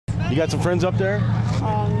You got some friends up there?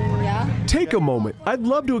 Yeah. Take a moment. I'd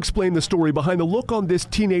love to explain the story behind the look on this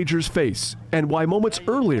teenager's face and why moments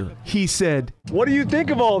earlier he said, "What do you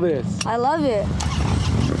think of all this?" I love it.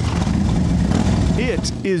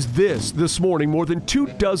 It is this morning, more than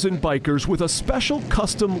 24 bikers with a special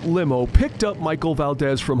custom limo picked up Michael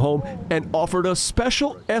Valdez from home and offered a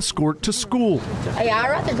special escort to school. Yeah, I'd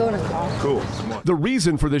rather go in a car. Cool. The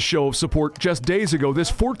reason for this show of support: just days ago,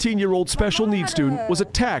 this 14-year-old special needs student was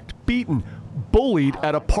attacked, beaten, bullied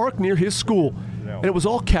at a park near his school, and it was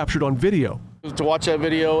all captured on video. To watch that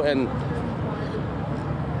video and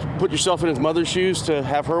put yourself in his mother's shoes, to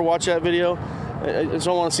have her watch that video, I just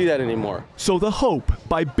don't want to see that anymore. So the hope,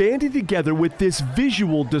 by banding together with this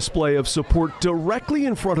visual display of support directly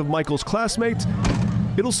in front of Michael's classmates,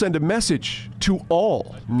 it'll send a message to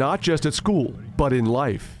all, not just at school, but in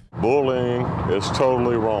life. Bullying is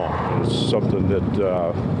totally wrong. It's something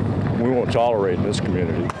that we won't tolerate in this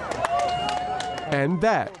community. And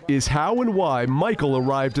that is how and why Michael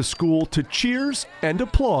arrived to school to cheers and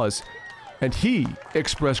applause, and he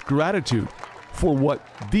expressed gratitude for what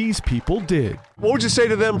these people did. What would you say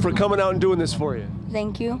to them for coming out and doing this for you?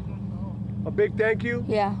 Thank you. A big thank you?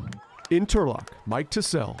 Yeah. In Turlock, Mike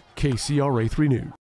Tassell, KCRA 3 News.